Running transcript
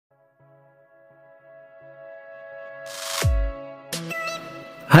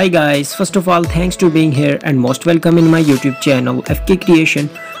Hi guys, first of all thanks to being here and most welcome in my YouTube channel FK Creation.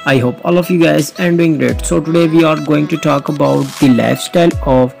 I hope all of you guys are doing great. So today we are going to talk about the lifestyle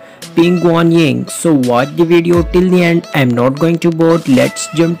of Peng Guanying. So watch the video till the end. I'm not going to bore. Let's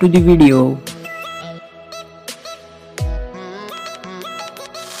jump to the video.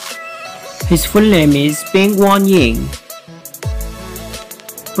 His full name is Peng Guanying.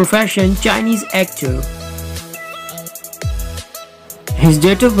 Profession Chinese actor. His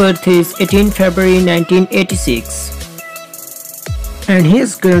date of birth is 18 February 1986 and he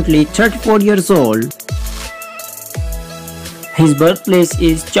is currently 34 years old. His birthplace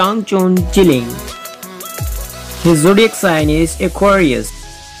is Changchun, Jilin. His zodiac sign is Aquarius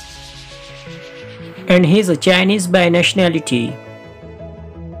and he is a Chinese by nationality.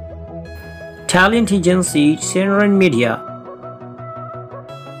 Talent agency Shenron Media.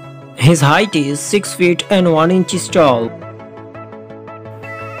 His height is 6 feet and 1 inches tall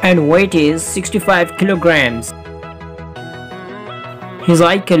and weight is 65 kilograms. His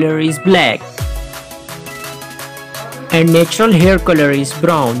eye color is black and natural hair color is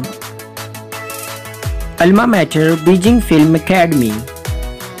brown. Alma Mater Beijing Film Academy.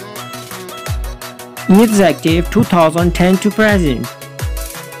 He is active 2010 to present.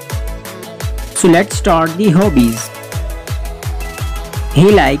 So let's start the hobbies.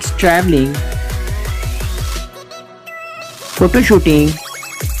 He likes traveling, photo shooting,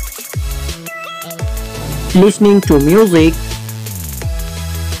 listening to music,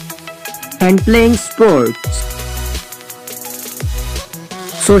 and playing sports.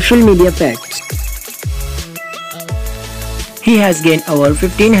 Social media facts. He has gained over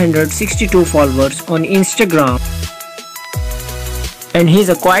 1562 followers on Instagram and he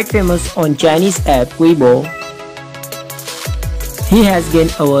is quite famous on Chinese app Weibo. He has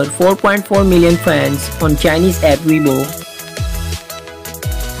gained over 4.4 million fans on Chinese app Weibo.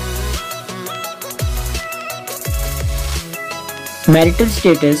 Marital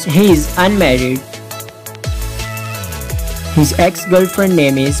status, he is unmarried. His ex-girlfriend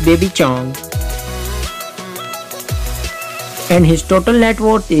name is Baby Chong. And his total net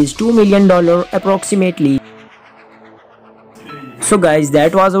worth is $2 million approximately. So guys,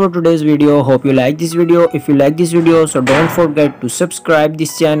 that was our today's video. Hope you like this video. If you like this video, so don't forget to subscribe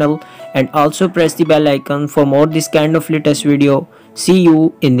this channel and also press the bell icon for more this kind of latest video. See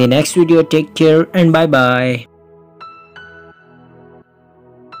you in the next video. Take care and bye bye.